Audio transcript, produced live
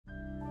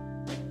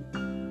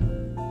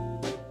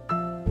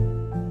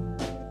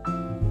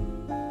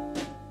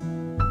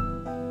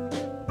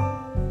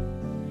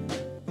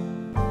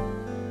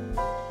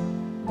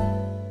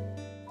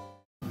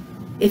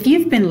If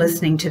you've been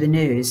listening to the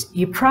news,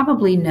 you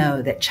probably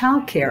know that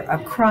childcare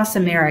across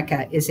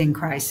America is in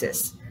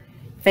crisis.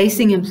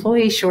 Facing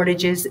employee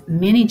shortages,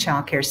 many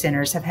childcare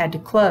centers have had to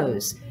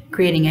close,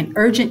 creating an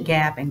urgent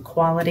gap in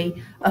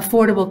quality,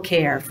 affordable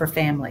care for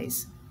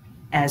families.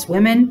 As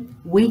women,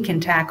 we can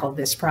tackle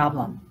this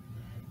problem.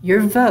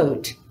 Your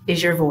vote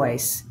is your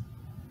voice.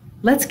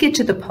 Let's get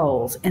to the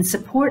polls and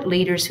support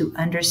leaders who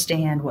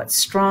understand what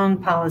strong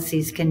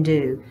policies can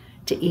do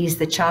to ease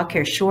the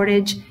childcare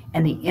shortage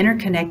and the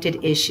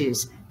interconnected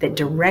issues that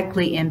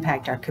directly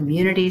impact our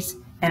communities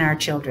and our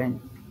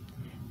children.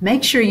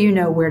 Make sure you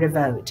know where to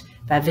vote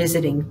by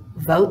visiting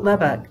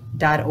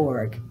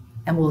votelubbock.org,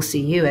 and we'll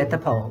see you at the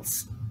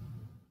polls.